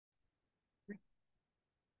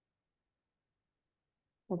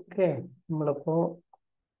Okay, നമ്മളിപ്പോ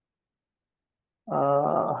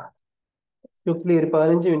quickly ഒരു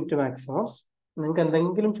 15 minute maximum. നിങ്ങൾക്ക്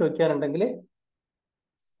എന്തെങ്കിലും ചോദിക്കാനുണ്ടെങ്കിൽ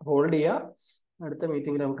ഹോൾഡ് ചെയ്യുക. അടുത്ത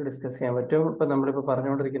മീറ്റിംഗിൽ നമുക്ക് ഡിസ്കസ് ചെയ്യാൻ പറ്റും. ഇപ്പൊ നമ്മളിപ്പോ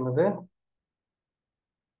പറഞ്ഞുകൊണ്ടിരിക്കുന്നത്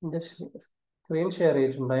സ്ക്രീൻ ഷെയർ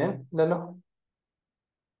ചെയ്തിട്ടുണ്ടോ? ഞാൻ ഇല്ലല്ലോ,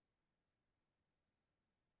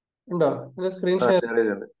 ഉണ്ടോ? സ്ക്രീൻ ഷെയർ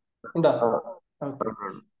ഉണ്ടോ?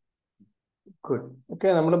 ഗുഡ്. ഓക്കെ,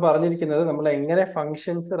 നമ്മൾ പറഞ്ഞിരിക്കുന്നത് നമ്മൾ എങ്ങനെ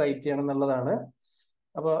ഫങ്ഷൻസ് റൈറ്റ് ചെയ്യണം എന്നുള്ളതാണ്.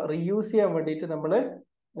 അപ്പോൾ റീയൂസ് ചെയ്യാൻ വേണ്ടിയിട്ട് നമ്മൾ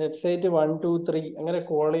വെബ്സൈറ്റ് 1 2 3 അങ്ങനെ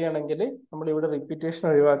കോൾ ചെയ്യണമെങ്കിൽ നമ്മൾ ഇവിടെ റിപ്പീറ്റേഷൻ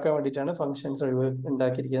ഒഴിവാക്കാൻ വേണ്ടിയിട്ടാണ് ഫങ്ഷൻസ്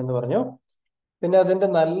ഉണ്ടാക്കിയിരിക്കുന്നത് എന്ന് പറഞ്ഞു. പിന്നെ അതിന്റെ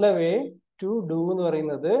നല്ല വേ ടു ഡു എന്ന്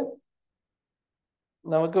പറയുന്നത്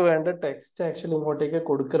നമുക്ക് വേണ്ട ടെക്സ്റ്റ് ആക്ച്വലി ഇങ്ങോട്ടേക്ക്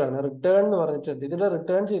കൊടുക്കലാണ്. റിട്ടേൺ എന്ന് പറഞ്ഞിട്ടുണ്ട്. ഇതിൽ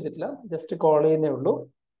റിട്ടേൺ ചെയ്തിട്ടില്ല, ജസ്റ്റ് കോൾ ചെയ്യുന്നേ ഉള്ളൂ.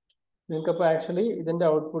 നിങ്ങൾക്ക് അപ്പോൾ ആക്ച്വലി ഇതിന്റെ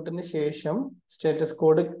ഔട്ട്പുട്ടിന് ശേഷം സ്റ്റാറ്റസ്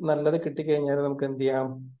കോഡ് നല്ലത് കിട്ടിക്കഴിഞ്ഞാൽ നമുക്ക് എന്ത് ചെയ്യാം?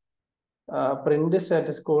 പ്രിന്റ്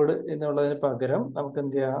സ്റ്റാറ്റസ് കോഡ് എന്നുള്ളതിന് പകരം നമുക്ക്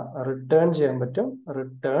എന്ത് ചെയ്യാം? റിട്ടേൺ ചെയ്യാൻ പറ്റും.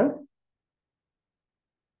 റിട്ടേൺ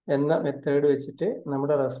എന്ന മെത്തേഡ് വെച്ചിട്ട്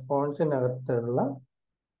നമ്മുടെ റെസ്പോൺസിനകത്തുള്ള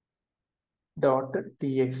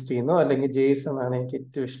 .txt എന്നോ അല്ലെങ്കിൽ ജേസൺ ആണ് എനിക്ക്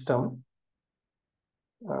ഏറ്റവും ഇഷ്ടം.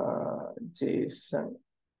 ജേസൺ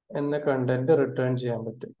എന്ന കണ്ടന്റ് റിട്ടേൺ ചെയ്യാൻ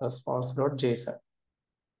പറ്റും. റെസ്പോൺസ്.json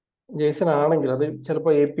ജേസൺ ആണെങ്കിൽ അത്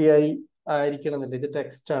ചിലപ്പോൾ API ആയിരിക്കണമെന്നില്ല, ഇത്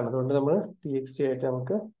ടെക്സ്റ്റ് ആണ്. അതുകൊണ്ട് നമ്മൾ txt ആയിട്ട്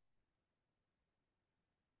നമുക്ക്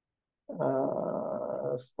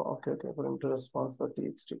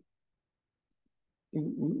response.txt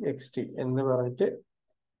text എന്ന് പറഞ്ഞിട്ട്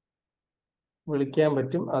വിളിക്കാൻ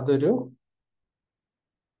പറ്റും. അതൊരു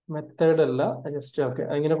മെത്തേഡ് അല്ല, ജസ്റ്റ് ഓക്കെ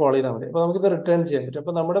ഇങ്ങനെ കോൾ ചെയ്താൽ മതി. അപ്പൊ നമുക്കിത് റിട്ടേൺ ചെയ്യാൻ പറ്റും.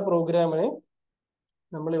 അപ്പൊ നമ്മുടെ പ്രോഗ്രാമിന്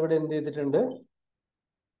നമ്മൾ ഇവിടെ എന്ത് ചെയ്തിട്ടുണ്ട്?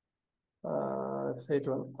 വെബ്സൈറ്റ്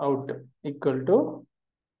ഔട്ട് ഈക്വൽ ടു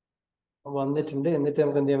വന്നിട്ടുണ്ട്. എന്നിട്ട്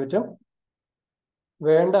നമുക്ക് എന്ത് ചെയ്യാൻ പറ്റും?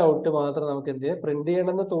 വേണ്ട ഔട്ട് മാത്രം നമുക്ക് എന്ത് ചെയ്യാം? പ്രിന്റ്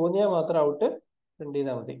ചെയ്യണമെന്ന് തോന്നിയാൽ മാത്രം ഔട്ട് പ്രിന്റ്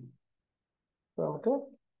ചെയ്താൽ മതി. നമുക്ക്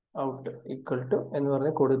ഔട്ട് ഈക്വൽ ടു എന്ന്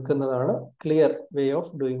പറഞ്ഞ് കൊടുക്കുന്നതാണ് clear way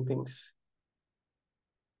of doing things.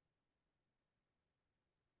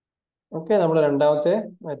 Okay, നമ്മൾ രണ്ടാമത്തെ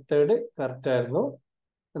മെത്തേഡ് കറക്റ്റ് ആയിരുന്നു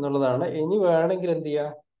എന്നുള്ളതാണ്. ഇനി വേണമെങ്കിൽ എന്ത് ചെയ്യുക?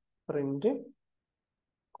 പ്രിന്റ്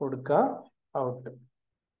കൊടുക്കുക ഔട്ട്.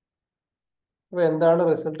 അപ്പൊ എന്താണ്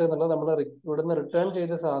റിസൾട്ട് എന്നുള്ളത് നമ്മൾ ഇവിടുന്ന് റിട്ടേൺ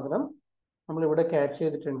ചെയ്ത സാധനം നമ്മൾ ഇവിടെ ക്യാച്ച്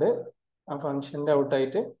ചെയ്തിട്ടുണ്ട് ആ ഫംഗ്ഷന്റെ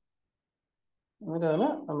ഔട്ടായിട്ട്. അങ്ങനെയാണ്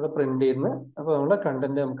നമ്മൾ പ്രിന്റ് ചെയ്യുന്നത്. അപ്പൊ നമ്മുടെ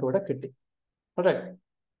കണ്ടന്റ് നമുക്ക് ഇവിടെ കിട്ടി. ഓക്കെ,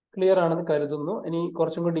 ക്ലിയർ ആണെന്ന് കരുതുന്നു. ഇനി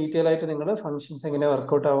കുറച്ചും കൂടി ഡീറ്റെയിൽ ആയിട്ട് നിങ്ങൾ ഫംഗ്ഷൻസ് എങ്ങനെ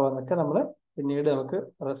വർക്കൗട്ട് ആവുക നമ്മൾ പിന്നീട് നമുക്ക്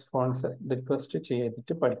റെസ്പോൺസ് റിക്വസ്റ്റ്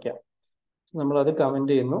ചെയ്തിട്ട് പഠിക്കാം. നമ്മളത്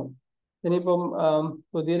കമന്റ് ചെയ്യുന്നു. ഇനിയിപ്പം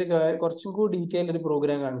പുതിയൊരു കുറച്ചും കൂടി ഡീറ്റെയിൽ ഒരു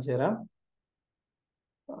പ്രോഗ്രാം കാണിച്ചു തരാം.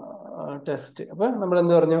 ടെസ്റ്റ്. അപ്പൊ നമ്മൾ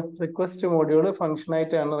എന്ത് പറഞ്ഞു? റിക്വസ്റ്റ് മോഡ്യൂൾ ഫംഗ്ഷൻ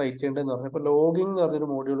ആയിട്ടാണ് റൈറ്റ് ചെയ്യേണ്ടതെന്ന് പറഞ്ഞു. അപ്പൊ ലോഗിങ് എന്ന് പറഞ്ഞൊരു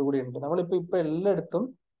മോഡ്യൂൾ കൂടി ഉണ്ട്. നമ്മളിപ്പോ എല്ലായിടത്തും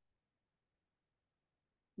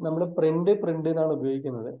നമ്മൾ പ്രിന്റ് എന്നാണ്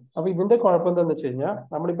ഉപയോഗിക്കുന്നത്. അപ്പൊ ഇതിന്റെ കുഴപ്പം എന്താണെന്ന് വെച്ച് കഴിഞ്ഞാൽ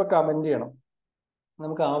നമ്മളിപ്പോ കമന്റ് ചെയ്യണം.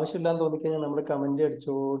 നമുക്ക് ആവശ്യമില്ലാന്ന് തോന്നിക്കഴിഞ്ഞാൽ നമ്മൾ കമന്റ്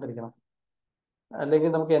അടിച്ചുകൊണ്ടിരിക്കണം. അല്ലെങ്കിൽ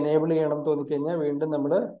നമുക്ക് എനേബിൾ ചെയ്യണം തോന്നിക്കഴിഞ്ഞാൽ വീണ്ടും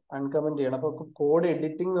നമ്മൾ അൺകമന്റ് ചെയ്യണം. അപ്പൊ കോഡ്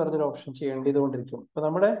എഡിറ്റിംഗ് എന്ന് പറഞ്ഞൊരു ഓപ്ഷൻ ചെയ്യേണ്ടതുകൊണ്ടിരിക്കും. അപ്പൊ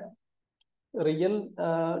നമ്മുടെ റിയൽ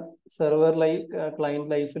സെർവർ ക്ലയന്റ്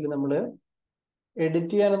ലൈഫിൽ നമ്മൾ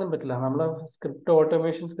എഡിറ്റ് ചെയ്യാനൊന്നും പറ്റില്ല. നമ്മളെ script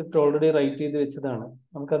automation script already right ചെയ്ത് വെച്ചതാണ്.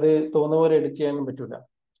 നമുക്കത് തോന്നുന്ന പോലെ എഡിറ്റ് ചെയ്യാനൊന്നും പറ്റില്ല.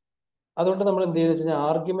 അതുകൊണ്ട് നമ്മൾ എന്ത് ചെയ്യുന്ന വെച്ച് കഴിഞ്ഞാൽ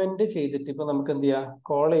ആർഗ്യുമെന്റ് ചെയ്തിട്ട് ഇപ്പൊ നമുക്ക് എന്ത് ചെയ്യാം?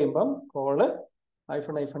 കോൾ ചെയ്യുമ്പം കോള്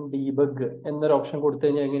 -debug എന്നൊരു ഓപ്ഷൻ കൊടുത്തു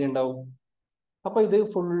കഴിഞ്ഞാൽ എങ്ങനെ ഉണ്ടാവും? അപ്പൊ ഇത്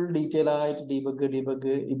ഫുൾ ഡീറ്റെയിൽ ആയിട്ട്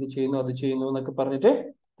ഡീബഗ് ഇത് ചെയ്യുന്നു അത് ചെയ്യുന്നു എന്നൊക്കെ പറഞ്ഞിട്ട്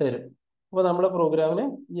തരും. അപ്പൊ നമ്മുടെ പ്രോഗ്രാമിന്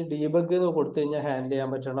ഈ ഡീബഗ് എന്ന് കൊടുത്തു കഴിഞ്ഞാൽ ഹാൻഡിൽ ചെയ്യാൻ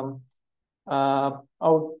പറ്റണം.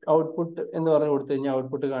 ഔട്ട്പുട്ട് എന്ന് പറഞ്ഞ് കൊടുത്തു കഴിഞ്ഞാൽ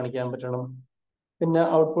ഔട്ട്പുട്ട് കാണിക്കാൻ പറ്റണം. പിന്നെ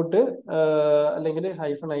ഔട്ട്പുട്ട് അല്ലെങ്കിൽ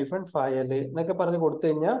 -ഫയൽ എന്നൊക്കെ പറഞ്ഞ് കൊടുത്തു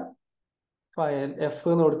കഴിഞ്ഞാൽ ഫയൽ എഫ്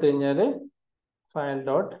എന്ന് കൊടുത്തു കഴിഞ്ഞാൽ ഫയൽ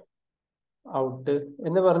ഡോട്ട് ഔട്ട്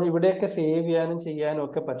എന്ന് പറഞ്ഞ് ഇവിടെയൊക്കെ സേവ് ചെയ്യാനും ചെയ്യാനും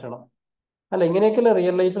ഒക്കെ പറ്റണം. അല്ല, ഇങ്ങനെയൊക്കെയല്ല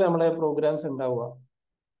റിയൽ ലൈഫിൽ നമ്മളെ പ്രോഗ്രാംസ് ഉണ്ടാവുക.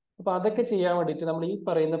 അപ്പൊ അതൊക്കെ ചെയ്യാൻ വേണ്ടിയിട്ട് നമ്മൾ ഈ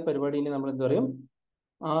പറയുന്ന പരിപാടിനെ നമ്മൾ എന്ത് പറയും?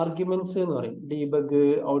 ആർഗ്യുമെന്റ്സ് എന്ന് പറയും. Debug,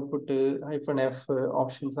 output, -f,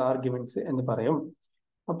 options, arguments എന്ന് പറയും.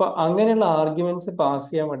 അപ്പൊ അങ്ങനെയുള്ള ആർഗ്യുമെന്റ്സ് പാസ്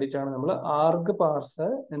ചെയ്യാൻ വേണ്ടിയിട്ടാണ് നമ്മൾ ആർഗ്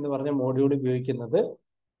പാർസർ എന്ന് പറഞ്ഞ മോഡ്യൂൾ ഉപയോഗിക്കുന്നത്.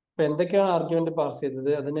 അപ്പൊ എന്തൊക്കെയാണ് ആർഗ്യുമെന്റ് പാസ്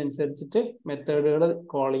ചെയ്തത് അതിനനുസരിച്ചിട്ട് മെത്തേഡുകൾ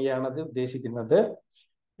കോൾ ചെയ്യാണ് അത് ഉദ്ദേശിക്കുന്നത്.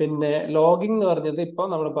 പിന്നെ ലോഗിംഗ് എന്ന് പറഞ്ഞത് ഇപ്പൊ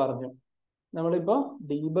നമ്മൾ പറഞ്ഞു. നമ്മളിപ്പോ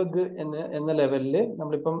ഡീബഗ് എന്ന ലെവലില്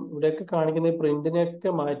നമ്മളിപ്പം ഇവിടെയൊക്കെ കാണിക്കുന്ന പ്രിന്റിനെയൊക്കെ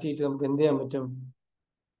മാറ്റിയിട്ട് നമുക്ക് എന്ത് ചെയ്യാൻ പറ്റും?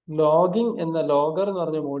 ലോഗിംഗ് എന്ന ലോഗർ എന്ന്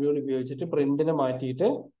പറഞ്ഞ മോഡ്യൂൾ ഉപയോഗിച്ചിട്ട് പ്രിന്റിനെ മാറ്റിയിട്ട്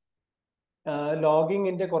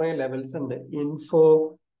ലോഗിങ്ങിന്റെ കുറെ ലെവൽസ് ഉണ്ട്. ഇൻഫോ,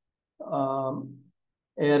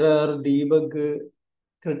 എറർ, ഡീബഗ്,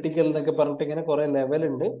 ക്രിട്ടിക്കൽ എന്നൊക്കെ പറഞ്ഞിട്ട് ഇങ്ങനെ കുറെ ലെവൽ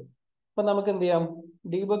ഉണ്ട്. അപ്പൊ നമുക്ക് എന്ത് ചെയ്യാം,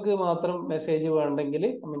 ഡീബഗ് മാത്രം മെസ്സേജ് വേണ്ടെങ്കിൽ,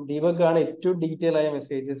 ഡീബഗ് ആണ് ഏറ്റവും ഡീറ്റെയിൽ ആയ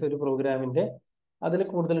മെസ്സേജസ് ഒരു പ്രോഗ്രാമിന്റെ. അതിൽ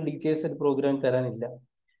കൂടുതൽ ഡീറ്റെയിൽസ് ഒരു പ്രോഗ്രാം തരാനില്ല.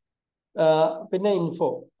 പിന്നെ ഇൻഫോ,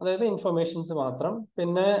 അതായത് ഇൻഫർമേഷൻസ് മാത്രം.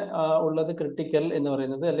 പിന്നെ ഉള്ളത് ക്രിട്ടിക്കൽ എന്ന്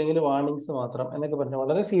പറയുന്നത്, അല്ലെങ്കിൽ വാർണിംഗ്സ് മാത്രം എന്നൊക്കെ പറഞ്ഞു.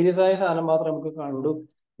 വളരെ സീരിയസ് ആയ സാധനം മാത്രം നമുക്ക് കണ്ടു,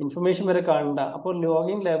 ഇൻഫർമേഷൻ വരെ കാണണ്ട. അപ്പോൾ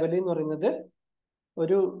ലോഗിൻ ലെവൽ എന്ന് പറയുന്നത്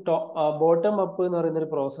ഒരു ബോട്ടം അപ്പ് എന്ന് പറയുന്ന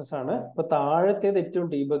ഒരു പ്രോസസ്സാണ്. അപ്പൊ താഴത്തേത് ഏറ്റവും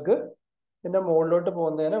ഡീബഗ്, പിന്നെ മുകളിലോട്ട്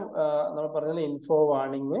പോകുന്നതിന് നമ്മൾ പറഞ്ഞ ഇൻഫോ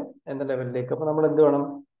വാർണിംഗ് എന്ന ലെവലിലേക്ക്. അപ്പൊ നമ്മൾ എന്ത് വേണം,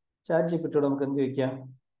 ചാറ്റ് ജിപിടിയോട് നമുക്ക് എന്ത് ചോദിക്കാം,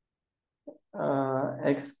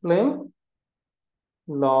 explain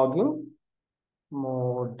login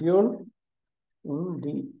module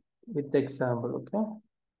with example. Okay,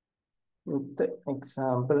 with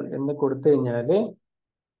example എന്ന് കൊടുത്തു കഴിഞ്ഞാല്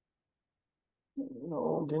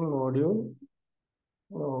ലോഗിൻ മോഡ്യൂൾ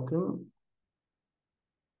ലോഗിൻ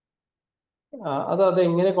അത്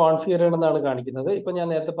എങ്ങനെ കോൺഫിഗർ ചെയ്യണമെന്നാണ് കാണിക്കുന്നത്. ഇപ്പൊ ഞാൻ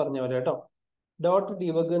നേരത്തെ പറഞ്ഞ പോലെ കേട്ടോ. ഡോട്ട്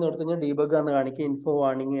ഡീബഗ് എന്ന് കൊടുത്തു കഴിഞ്ഞാൽ ഡീബഗ് ആണ് കാണിക്കുക, ഇൻഫോ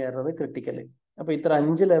വാർണിംഗ് എറർ ക്രിട്ടിക്കൽ. അപ്പൊ ഇത്ര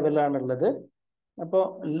 5 ലെവലാണുള്ളത്. അപ്പോൾ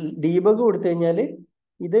ഡീബഗ് കൊടുത്തു കഴിഞ്ഞാൽ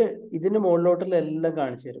ഇതിന് മുകളിലോട്ടുള്ള എല്ലാം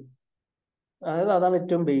കാണിച്ചു തരും. അതായത് അതാണ്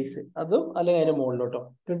ഏറ്റവും ബേസ്, അതും അല്ലെങ്കിൽ അതിന് മുകളിലോട്ടോ.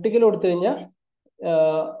 ക്രിട്ടിക്കൽ കൊടുത്തു കഴിഞ്ഞാൽ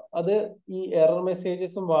അത് ഈ എറർ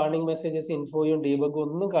മെസ്സേജസും വാർണിംഗ് മെസ്സേജസ് ഇൻഫോയും ഡീബഗും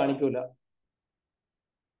ഒന്നും കാണിക്കൂല.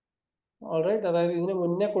 ഓൾറൈറ്റ്, അതായത് ഇതിന്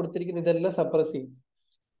മുന്നേ കൊടുത്തിരിക്കുന്ന ഇതെല്ലാം സപ്രസ് ചെയ്യും.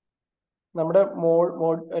 നമ്മുടെ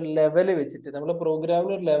ലെവല് വെച്ചിട്ട്, നമ്മുടെ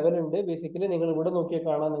പ്രോഗ്രാമിന് ഒരു ലെവൽ ഉണ്ട്. ബേസിക്കലി നിങ്ങൾ ഇവിടെ നോക്കിയാൽ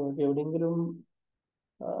കാണാം, നിങ്ങൾക്ക് എവിടെയെങ്കിലും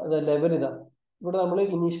ലെവൽ ഇതാ. ഇവിടെ നമ്മൾ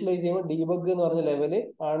ഇനീഷ്യലൈസ് ചെയ്യുമ്പോൾ ഡീബഗ് എന്ന് പറഞ്ഞ ലെവല്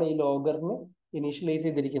ആണ് ഈ ലോഗറിന് ഇനീഷ്യലൈസ്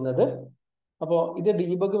ചെയ്തിരിക്കുന്നത്. അപ്പോൾ ഇത്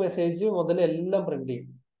ഡീബഗ് മെസ്സേജ് മുതൽ എല്ലാം പ്രിന്റ് ചെയ്യും.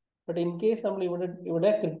 ബട്ട് ഇൻ കേസ് നമ്മൾ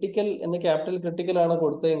ഇവിടെ ക്രിട്ടിക്കൽ എന്ന് ക്യാപിറ്റൽ ക്രിട്ടിക്കൽ ആണ്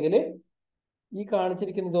കൊടുത്തതെങ്കിൽ ഈ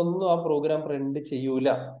കാണിച്ചിരിക്കുന്ന ഇതൊന്നും ആ പ്രോഗ്രാം പ്രിന്റ് ചെയ്യൂല.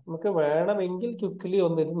 നമുക്ക് വേണമെങ്കിൽ ക്വിക്കലി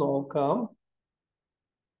ഒന്ന് ഇത് നോക്കാം.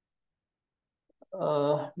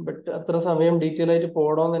 ബട്ട് അത്ര സമയം ഡീറ്റെയിൽ ആയിട്ട്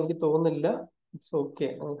പോകണമെന്ന് എനിക്ക് തോന്നുന്നില്ല. ഇറ്റ്സ് ഓക്കെ,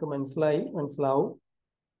 നമുക്ക് മനസ്സിലാവും.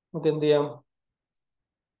 നമുക്ക് എന്ത് ചെയ്യാം,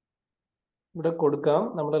 ഇവിടെ കൊടുക്കാം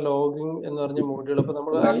നമ്മുടെ ലോഗിൻ എന്ന് പറഞ്ഞ മോഡ്യൂൾ. അപ്പൊ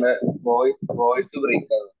നമ്മൾ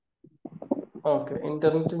ഓക്കെ,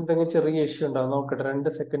 ഇന്റർനെറ്റ് എന്തെങ്കിലും ചെറിയ ഇഷ്യൂ ഉണ്ടാവും, നോക്കട്ടെ. 2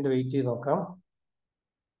 സെക്കൻഡ് വെയിറ്റ് ചെയ്ത് നോക്കാം.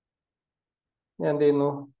 ഞാൻ എന്ത് ചെയ്യുന്നു,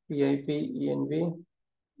 pip env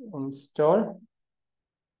ഇൻസ്റ്റാൾ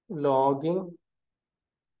ലോഗിൻ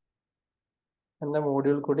എന്ന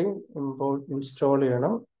മോഡ്യൂൾ കൂടി ഇൻസ്റ്റാൾ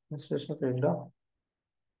ചെയ്യണം. ഇൻസ്റ്റലേഷൻ കഴിയില്ല.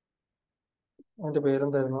 അതിന്റെ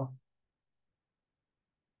പേരെന്തായിരുന്നു,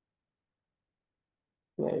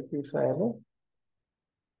 pip ഫയൽ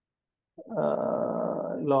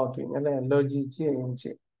ലോഗിൻ അല്ലെ,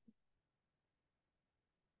 LOGIN.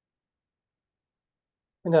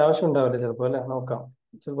 അതിന്റെ ആവശ്യം ഉണ്ടാവില്ല ചിലപ്പോൾ അല്ലെ, നോക്കാം.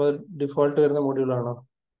 ചിലപ്പോൾ ഡിഫോൾട്ട് വരുന്ന മോഡ്യൂളാണോ,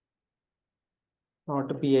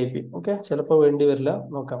 നോട്ട് pip. ഓക്കെ, ചിലപ്പോൾ വേണ്ടി വരില്ല,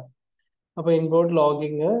 നോക്കാം. അപ്പൊ ഇൻബോർഡ്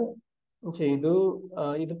ലോഗിങ് ചെയ്തു.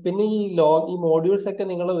 ഇത് പിന്നെ ഈ മോഡ്യൂൾസ് ഒക്കെ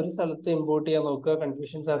നിങ്ങൾ ഒരു സ്ഥലത്ത് ഇമ്പോർട്ട് ചെയ്യാൻ നോക്കുക,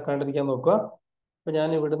 കൺഫ്യൂഷൻസ് ആക്കാണ്ടിരിക്കാൻ നോക്കുക. അപ്പൊ ഞാൻ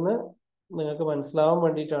ഇവിടുന്ന് നിങ്ങൾക്ക് മനസ്സിലാവാൻ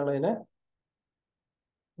വേണ്ടിയിട്ടാണ് ഇതിനെ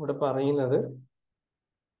ഇവിടെ പറയുന്നത്.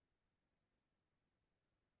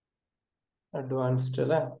 അഡ്വാൻസ്ഡ്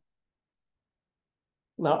അല്ലെ,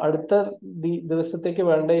 അടുത്ത ദിവസത്തേക്ക്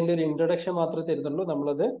വേണ്ടതിന്റെ ഒരു ഇൻട്രൊഡക്ഷൻ മാത്രമേ തരുന്നുള്ളൂ.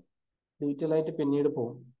 നമ്മളത് ഡീറ്റെയിൽ ആയിട്ട് പിന്നീട്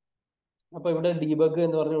പോകും. അപ്പൊ ഇവിടെ ഡീബഗ്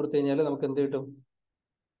എന്ന് പറഞ്ഞു കൊടുത്തു കഴിഞ്ഞാൽ നമുക്ക് എന്ത് കിട്ടും,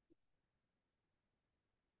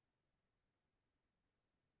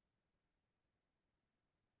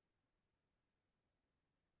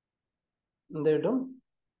 എന്ത് കിട്ടും,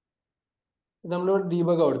 നമ്മളിവിടെ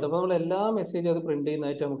ഡീബഗ് കൊടുത്തു. അപ്പൊ നമ്മൾ എല്ലാ മെസ്സേജും അത് പ്രിന്റ്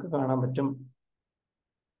ചെയ്യുന്നതായിട്ട് നമുക്ക് കാണാൻ പറ്റും.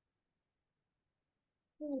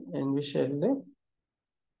 എൻവിഷനില്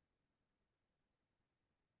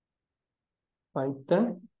പൈത്തൺ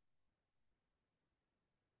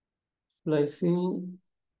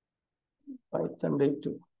പൈത്തൺ ഡേ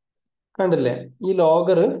 2 കണ്ടില്ലേ. ഈ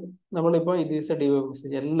ലോഗർ നമ്മളിപ്പോ ഇത് ഈസ് എ ഡീബഗ്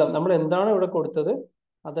മെസ്സേജ് എല്ലാം നമ്മൾ എന്താണ് ഇവിടെ കൊടുത്തത്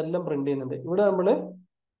അതെല്ലാം പ്രിന്റ് ചെയ്യുന്നുണ്ട്. ഇവിടെ നമ്മൾ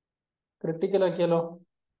ക്രിട്ടിക്കൽ ആക്കിയാലോ,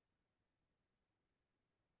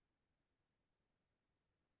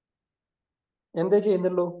 എന്തേ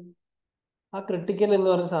ചെയ്യുന്നുള്ളൂ, ആ ക്രിട്ടിക്കൽ എന്ന്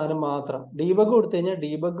പറഞ്ഞ സാധനം മാത്രം. ഡീബഗ് കൊടുത്തു കഴിഞ്ഞാൽ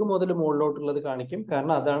ഡീബഗ് മുതൽ മുകളിലോട്ടുള്ളത് കാണിക്കും,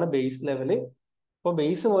 കാരണം അതാണ് ബേസ് ലെവല്. അപ്പോൾ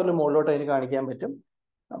ബേസ് മുതൽ മുകളിലോട്ട് അതിന് കാണിക്കാൻ പറ്റും.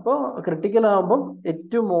 അപ്പോൾ ക്രിട്ടിക്കൽ ആകുമ്പം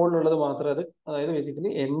ഏറ്റവും മുകളിലുള്ളത് മാത്രം അത്, അതായത്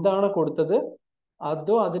ബേസിക്കലി എന്താണ് കൊടുത്തത്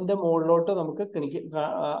അതോ അതിന്റെ മുകളിലോട്ട് നമുക്ക്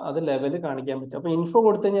അത് ലെവല് കാണിക്കാൻ പറ്റും. അപ്പൊ ഇൻഫോ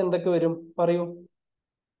കൊടുത്തു കഴിഞ്ഞാൽ എന്തൊക്കെ വരും പറയൂ.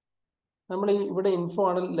 നമ്മൾ ഇവിടെ ഇൻഫോ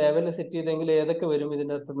ആണ് ലെവല് സെറ്റ് ചെയ്തെങ്കിൽ ഏതൊക്കെ വരും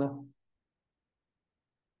ഇതിന്റെ അകത്തുനിന്ന്,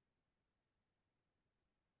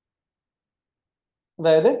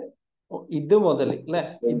 അതായത് ഇത് മുതൽ അല്ലെ,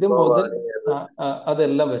 ഇത് മുതൽ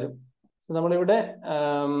അതെല്ലാം വരും. നമ്മളിവിടെ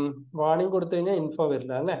വാണിംഗ് കൊടുത്തു കഴിഞ്ഞാൽ ഇൻഫോ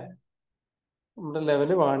വരില്ല അല്ലെ. നമ്മുടെ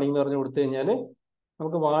ലെവല് വാണിംഗ് എന്ന് പറഞ്ഞു കൊടുത്തു കഴിഞ്ഞാൽ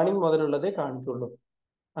നമുക്ക് വാണിംഗ് മുതലുള്ളതേ കാണിക്കുള്ളൂ.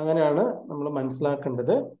 അങ്ങനെയാണ് നമ്മൾ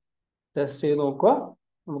മനസ്സിലാക്കേണ്ടത്. ടെസ്റ്റ് ചെയ്ത് നോക്കുക,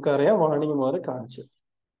 നമുക്കറിയാം വാണിംഗ് മുതൽ കാണിച്ചു.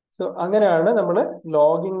 സോ അങ്ങനെയാണ് നമ്മൾ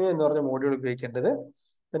ലോഗിങ് എന്ന് പറഞ്ഞ മോഡ്യൂൾ ഉപയോഗിക്കേണ്ടത്.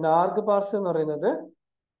 പിന്നെ ആർഗ് പാർസ് എന്ന് പറയുന്നത്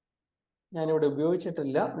ഞാനിവിടെ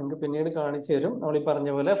ഉപയോഗിച്ചിട്ടില്ല, നിങ്ങൾക്ക് പിന്നീട് കാണിച്ചു തരും. നമ്മൾ ഈ പറഞ്ഞ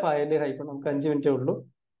പോലെ ഫയൽ ഹൈഫൺ, നമുക്ക് 5 മിനിറ്റേ ഉള്ളൂ,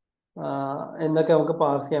 എന്നൊക്കെ നമുക്ക്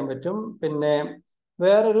പാസ് ചെയ്യാൻ പറ്റും. പിന്നെ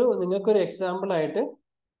വേറൊരു നിങ്ങൾക്കൊരു എക്സാമ്പിൾ ആയിട്ട്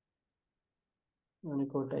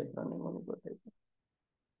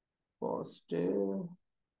post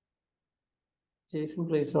JSON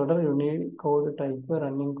place order, Unicode type,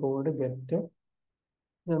 running code, get.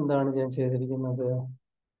 ഇതെന്താണ് ഞാൻ ചെയ്തിരിക്കുന്നത്?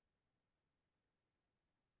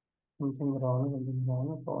 Something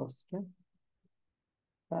wrong, post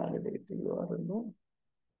validate URL.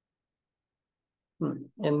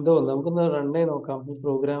 എന്തോ നമുക്കൊന്ന് റൺ ചെയ്ത് നോക്കാം. ഈ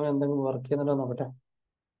പ്രോഗ്രാം എന്തെങ്കിലും വർക്ക് ചെയ്യുന്നുണ്ടോ നോക്കട്ടെ.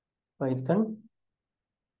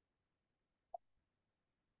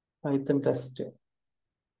 Python test.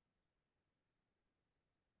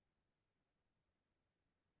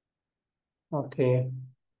 ഓക്കെ,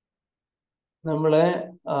 നമ്മളെ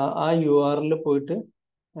ആ URL പോയിട്ട്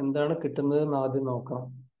എന്താണ് കിട്ടുന്നത് എന്ന് ആദ്യം നോക്കണം.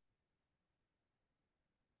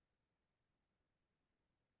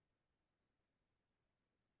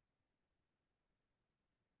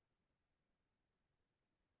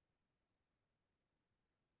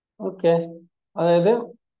 ഓക്കെ, അതായത്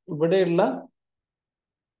ഇവിടെയുള്ള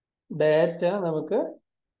ഡാറ്റ നമുക്ക്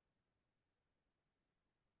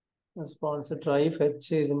റെസ്പോൺസ് ട്രൈ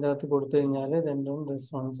ഫെച്ച് ഇതിൻ്റെ അകത്ത് കൊടുത്തു കഴിഞ്ഞാൽ രണ്ടും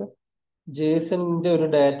റെസ്പോൺസ് ജേസന്റെ ഒരു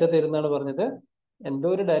ഡാറ്റ തരുന്നാണ് പറഞ്ഞത്. എന്തോ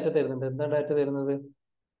ഒരു ഡാറ്റ തരുന്നുണ്ട്. എന്താ ഡാറ്റ തരുന്നത്?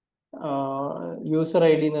 യൂസർ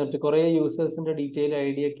ID എന്ന് പറഞ്ഞിട്ട് കുറെ യൂസേഴ്സിന്റെ ഡീറ്റെയിൽ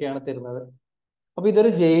ID ഒക്കെയാണ് തരുന്നത്. അപ്പൊ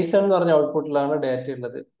ഇതൊരു ജെയ്സൺ എന്ന് പറഞ്ഞ ഔട്ട്പുട്ടിലാണ് ഡാറ്റ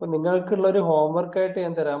ഉള്ളത്. അപ്പൊ നിങ്ങൾക്കുള്ള ഒരു ഹോംവർക്ക് ആയിട്ട്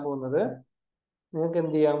ഞാൻ തരാൻ പോകുന്നത്, നിങ്ങൾക്ക്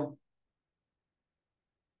എന്ത് ചെയ്യാം,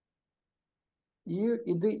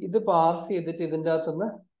 ഇത് പാർസ് ചെയ്തിട്ട് ഇതിൻ്റെ അകത്തുനിന്ന്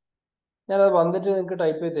ഞാനത് വന്നിട്ട് നിങ്ങൾക്ക്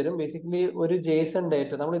ടൈപ്പ് ചെയ്ത് തരും. ബേസിക്കലി ഒരു ജേസൺ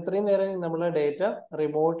ഡാറ്റ, നമ്മൾ ഇത്രയും നേരം നമ്മളെ ഡാറ്റ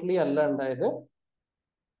റിമോട്ട്ലി അല്ല ഉണ്ടായത്,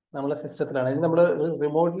 നമ്മളെ സിസ്റ്റത്തിലാണ്. ഇത് നമ്മൾ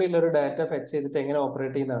റിമോട്ട്ലി ഉള്ള ഒരു ഡാറ്റ ഫെച്ച് ചെയ്തിട്ട് എങ്ങനെ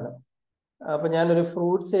ഓപ്പറേറ്റ് ചെയ്യുന്നതാണ്. അപ്പൊ ഞാനൊരു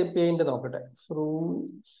ഫ്രൂട്ട്സ് API നോക്കട്ടെ.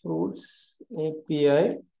 ഫ്രൂട്ട്സ് API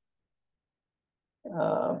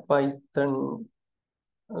പൈത്തൺ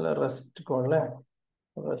അല്ല, റെസ്റ്റ് കോഡ് അല്ലേ,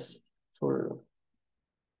 restful.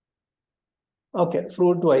 Okay,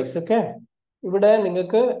 fruit vice. Okay, ഇവിടെ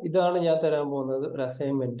നിങ്ങൾക്ക് ഇതാണ് ഞാൻ തരാൻ പോകുന്നത്, ഒരു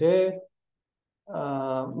അസൈൻമെന്റ്.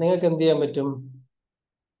 നിങ്ങൾക്ക് എന്ത് ചെയ്യാൻ പറ്റും?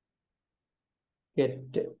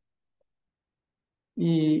 ഗെറ്റ്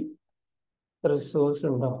ഈ റിസോഴ്സ്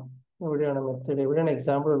ഉണ്ടോ? എവിടെയാണ് മെത്തേഡ്? എവിടെയാണ്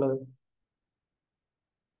എക്സാമ്പിൾ ഉള്ളത്?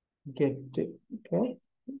 ഗെറ്റ്. ഓക്കെ,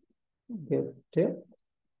 ഗെറ്റ്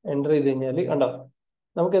എൻ്റർ ചെയ്ത് കഴിഞ്ഞാൽ കണ്ടോ,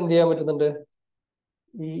 നമുക്ക് എന്ത് ചെയ്യാൻ പറ്റുന്നുണ്ട്?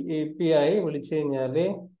 ഈ API വിളിച്ചു കഴിഞ്ഞാൽ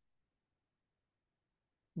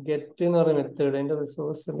ഗെറ്റ് എന്ന് പറയുന്ന മെത്തേഡ്, അതിന്റെ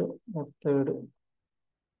റിസോഴ്സിൽ മെത്തേഡ്,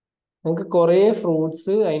 നിങ്ങൾക്ക് കുറേ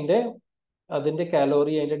ഫ്രൂട്ട്സ് അതിന്റെ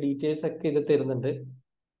കാലോറി, അതിന്റെ ഡീറ്റെയിൽസ് ഒക്കെ ഇത് തരുന്നുണ്ട്.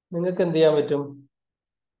 നിങ്ങൾക്ക് എന്ത് ചെയ്യാൻ പറ്റും?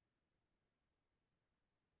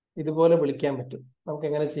 ഇതുപോലെ വിളിക്കാൻ പറ്റും. നമുക്ക്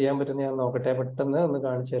എങ്ങനെ ചെയ്യാൻ പറ്റും ഞാൻ നോക്കട്ടെ, പെട്ടെന്ന് ഒന്ന്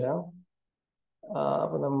കാണിച്ചു തരാം.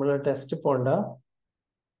 അപ്പൊ നമ്മൾ ടെസ്റ്റ് പോണ്ട,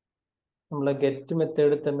 നമ്മളെ ഗെറ്റ്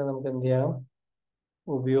മെത്തേഡിൽ തന്നെ നമുക്ക് എന്ത് ചെയ്യാം,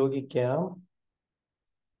 ഉപയോഗിക്കാം.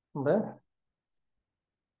 നമ്മുടെ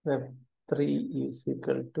web3 /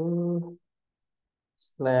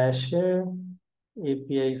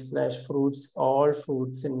 API/fruits, all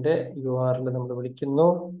ഫ്രൂട്ട്സിന്റെ URL നമ്മൾ വിളിക്കുന്നു.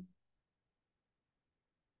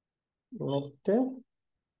 എന്നിട്ട്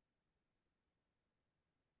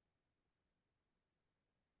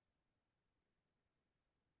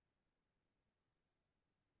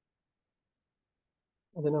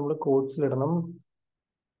അത് നമ്മൾ കോഡ്സിലിടണം.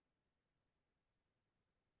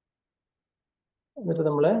 എന്നിട്ട്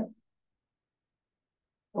നമ്മളെ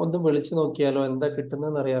ഒന്ന് വിളിച്ചു നോക്കിയാലോ, എന്താ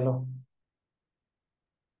കിട്ടുന്നതെന്ന് അറിയാലോ.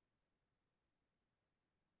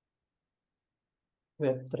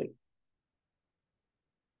 web3.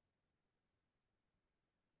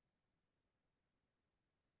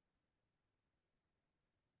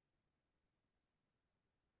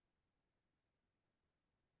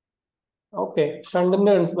 ഓക്കെ,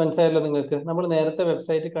 കണ്ടന്റ് മനസ്സിലായല്ലോ നിങ്ങൾക്ക്. നമ്മൾ നേരത്തെ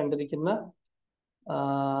വെബ്സൈറ്റ് കണ്ടിരിക്കുന്ന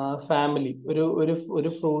ഫാമിലി, ഒരു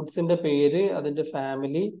ഫ്രൂട്ട്സിന്റെ പേര്, അതിന്റെ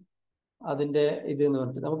ഫാമിലി, അതിന്റെ ഇത് എന്ന്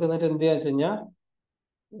പറഞ്ഞിട്ട് നമുക്ക് എന്നിട്ട് എന്ത് ചെയ്യാന്ന് വെച്ച് കഴിഞ്ഞാൽ,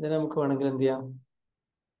 ഇതിനെ നമുക്ക് വേണമെങ്കിൽ എന്ത് ചെയ്യാം,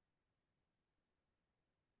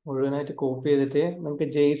 മുഴുവനായിട്ട് കോപ്പി ചെയ്തിട്ട് നമുക്ക്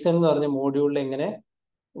ജെയ്സൺ എന്ന് പറഞ്ഞ മോഡ്യൂളിൽ എങ്ങനെ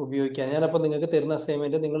ഉപയോഗിക്കാം. ഞാനപ്പോൾ നിങ്ങൾക്ക് തരുന്ന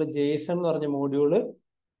അസൈൻമെന്റ്, നിങ്ങൾ ജെയ്സൺ എന്ന് പറഞ്ഞ മോഡ്യൂള്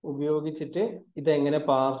ഉപയോഗിച്ചിട്ട് ഇതെങ്ങനെ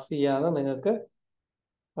പാർസ് ചെയ്യാന്ന് നിങ്ങൾക്ക്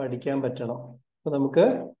പഠിക്കാൻ പറ്റണം. അപ്പൊ നമുക്ക്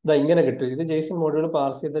ഇങ്ങനെ കിട്ടും. ഇത് ജെയ്സൺ മോഡ്യൂൾ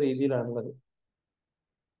പാർസ് ചെയ്ത രീതിയിലാണുള്ളത്.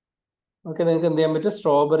 ഓക്കെ, നിങ്ങൾക്ക് എന്ത് ചെയ്യാൻ പറ്റും?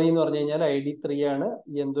 സ്ട്രോബെറി എന്ന് പറഞ്ഞു കഴിഞ്ഞാൽ ID3 ആണ്.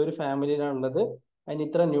 എന്തോ ഒരു ഫാമിലിയിലാണുള്ളത്. അതിന്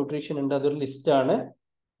ഇത്ര ന്യൂട്രീഷൻ ഉണ്ട്, അതൊരു ലിസ്റ്റ് ആണ്.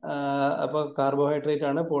 അപ്പോൾ കാർബോഹൈഡ്രേറ്റ്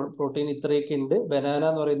ആണ്, പ്രോട്ടീൻ ഇത്രയൊക്കെ ഉണ്ട്. ബനാന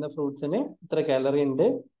എന്ന് പറയുന്ന ഫ്രൂട്ട്സിന് ഇത്ര കാലറി ഉണ്ട്,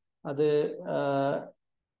 അത്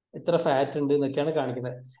ഇത്ര ഫാറ്റ് ഉണ്ട് എന്നൊക്കെയാണ്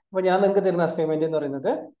കാണിക്കുന്നത്. അപ്പോൾ ഞാൻ നിങ്ങൾക്ക് തരുന്ന അസൈൻമെന്റ് എന്ന്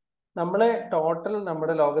പറയുന്നത്,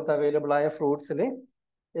 നമ്മുടെ ലോകത്ത് അവൈലബിൾ ആയ ഫ്രൂട്ട്സിൽ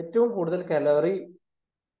ഏറ്റവും കൂടുതൽ കലോറി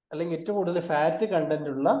അല്ലെങ്കിൽ ഏറ്റവും കൂടുതൽ ഫാറ്റ്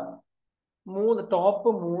കണ്ടന്റ് ഉള്ള ടോപ്പ്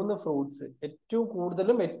 3 ഫ്രൂട്ട്സ്, ഏറ്റവും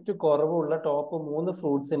കൂടുതലും ഏറ്റവും കുറവുള്ള ടോപ്പ് 3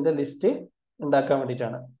 ഫ്രൂട്ട്സിന്റെ ലിസ്റ്റ് ഉണ്ടാക്കാൻ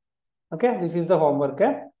വേണ്ടിയിട്ടാണ്. Okay, this is the homework.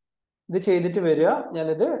 ഇത് ചെയ്തിട്ട് വരിക.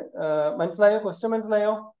 ഞാനിത് മനസ്സിലായോ? ക്വസ്റ്റ്യൻ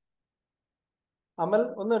മനസ്സിലായോ? അമൽ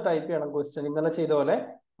ഒന്ന് ടൈപ്പ് ചെയ്യണം ക്വസ്റ്റ്യൻ ഇന്നലെ ചെയ്ത പോലെ.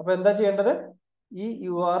 അപ്പൊ എന്താ ചെയ്യേണ്ടത്? ഈ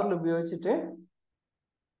URL ഉപയോഗിച്ചിട്ട്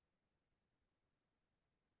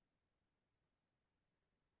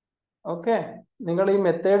ഓക്കെ, നിങ്ങൾ ഈ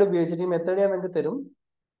മെത്തേഡ് ഉപയോഗിച്ചിട്ട്, ഈ മെത്തേഡ് ഞാൻ നിങ്ങൾക്ക് തരും,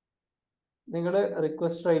 നിങ്ങൾ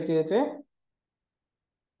റിക്വസ്റ്റ് റൈറ്റ് ചെയ്തിട്ട്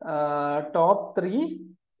ടോപ്പ് 3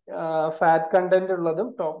 ഫാറ്റ് കണ്ടന്റ് ഉള്ളതും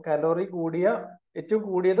കലോറി കൂടിയ, ഏറ്റവും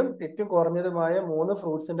കൂടിയതും ഏറ്റവും കുറഞ്ഞതുമായ 3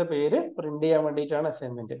 ഫ്രൂട്ട്സിന്റെ പേര് പ്രിന്റ് ചെയ്യാൻ വേണ്ടിയിട്ടാണ്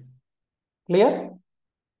അസൈൻമെന്റ്. ക്ലിയർ?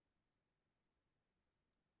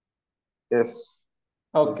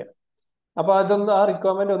 ഓക്കെ, അപ്പൊ അതൊന്ന് ആ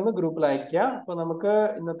റിക്വയർമെന്റ് ഒന്ന് ഗ്രൂപ്പിൽ അയക്കുക. അപ്പൊ നമുക്ക്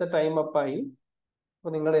ഇന്നത്തെ ടൈം അപ്പായി.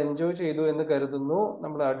 അപ്പൊ നിങ്ങൾ എൻജോയ് ചെയ്തു എന്ന് കരുതുന്നു.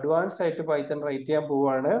 നമ്മൾ അഡ്വാൻസ്ഡ് ആയിട്ട് പൈത്തൺ റൈറ്റ് ചെയ്യാൻ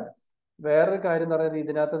പോവുകയാണ്. വേറൊരു കാര്യം എന്ന് പറയുന്നത്,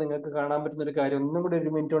 ഇതിനകത്ത് നിങ്ങൾക്ക് കാണാൻ പറ്റുന്ന ഒരു കാര്യം, ഒന്നും കൂടി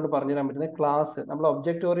 1 മിനിറ്റ് കൊണ്ട് പറഞ്ഞു തരാൻ പറ്റുന്ന ക്ലാസ്, നമ്മൾ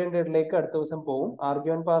ഒബ്ജക്ട് ഓറിയന്റഡിലേക്ക് അടുത്ത ദിവസം പോകും.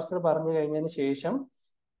 ആർഗ്യുമെന്റ് പാർസർ പറഞ്ഞു കഴിഞ്ഞതിന് ശേഷം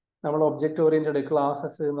നമ്മൾ ഒബ്ജക്ട് ഓറിയന്റഡ്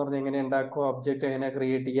ക്ലാസ്സസ് എന്ന് പറഞ്ഞാൽ എങ്ങനെ ഉണ്ടാക്കുക, ഒബ്ജക്ട് എങ്ങനെ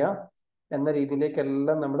ക്രിയേറ്റ് ചെയ്യുക എന്ന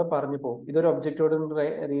രീതിയിലേക്കെല്ലാം നമ്മൾ പറഞ്ഞു പോകും. ഇതൊരു ഒബ്ജക്ട് ഓറിയന്റഡ്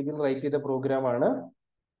രീതിയിൽ റൈറ്റ് ചെയ്ത പ്രോഗ്രാം ആണ്.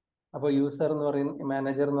 അപ്പോൾ യൂസർ എന്ന് പറയുന്ന,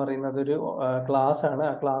 മാനേജർ എന്ന് പറയുന്നത് ഒരു ക്ലാസ് ആണ്.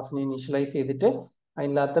 ആ ക്ലാസ്സിനെ ഇനീഷ്യലൈസ് ചെയ്തിട്ട്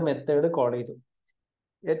അതിനകത്ത് മെത്തേഡ് കോൾ ചെയ്തു.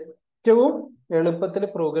 ഏറ്റവും എളുപ്പത്തിൽ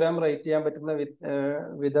പ്രോഗ്രാം റൈറ്റ് ചെയ്യാൻ പറ്റുന്ന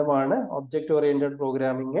വിധമാണ് ഒബ്ജക്ട് ഓറിയന്റഡ്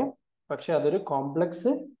പ്രോഗ്രാമിങ്. പക്ഷെ അതൊരു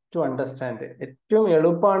കോംപ്ലക്സ് ടു അണ്ടർസ്റ്റാൻഡ്. ഏറ്റവും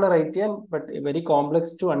എളുപ്പമാണ് റൈറ്റ് ചെയ്യാൻ, but very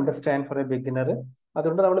complex to understand four A beginner.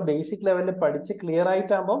 അതുകൊണ്ട് നമ്മൾ ബേസിക് ലെവലിൽ പഠിച്ച് ക്ലിയർ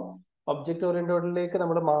ആയിട്ടാകുമ്പോൾ ഒബ്ജക്ട് ഓറിയന്റഡിലേക്ക്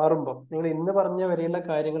നമ്മൾ മാറുമ്പോൾ, നിങ്ങൾ ഇന്ന് പറഞ്ഞ വരെയുള്ള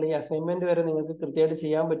കാര്യങ്ങൾ ഈ അസൈൻമെന്റ് വരെ നിങ്ങൾക്ക് കൃത്യമായിട്ട്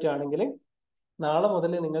ചെയ്യാൻ പറ്റുകയാണെങ്കിൽ, നാളെ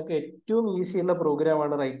മുതൽ നിങ്ങൾക്ക് ഏറ്റവും ഈസിയുള്ള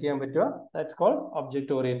പ്രോഗ്രാമാണ് റൈറ്റ് ചെയ്യാൻ പറ്റുക. That's called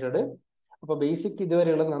object oriented. അപ്പൊ ബേസിക്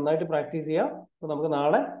ഇതുവരെയുള്ളത് നന്നായിട്ട് പ്രാക്ടീസ് ചെയ്യാം. അപ്പൊ നമുക്ക്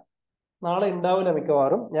നാളെ ഉണ്ടാവില്ല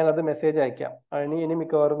മിക്കവാറും, ഞാൻ അത് മെസ്സേജ് അയക്കാം. ഇനി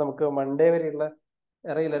മിക്കവാറും നമുക്ക് മൺഡേ വരെയുള്ള,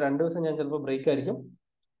 അറിയില്ല, 2 ദിവസം ഞാൻ ചിലപ്പോൾ ബ്രേക്ക് ആയിരിക്കും.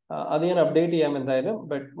 അത് ഞാൻ അപ്ഡേറ്റ് ചെയ്യാം എന്തായാലും.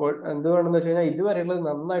 ബട്ട് എന്തുകൊണ്ടെന്ന് വെച്ച് കഴിഞ്ഞാൽ ഇതുവരെയുള്ളത്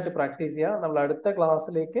നന്നായിട്ട് പ്രാക്ടീസ് ചെയ്യാം. നമ്മൾ അടുത്ത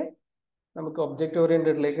ക്ലാസ്സിലേക്ക് നമുക്ക് ഒബ്ജക്ട്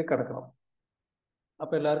ഓറിയന്റഡിലേക്ക് കിടക്കണം.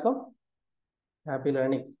 അപ്പൊ എല്ലാവർക്കും happy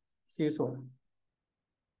learning. See you soon.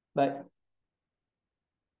 By.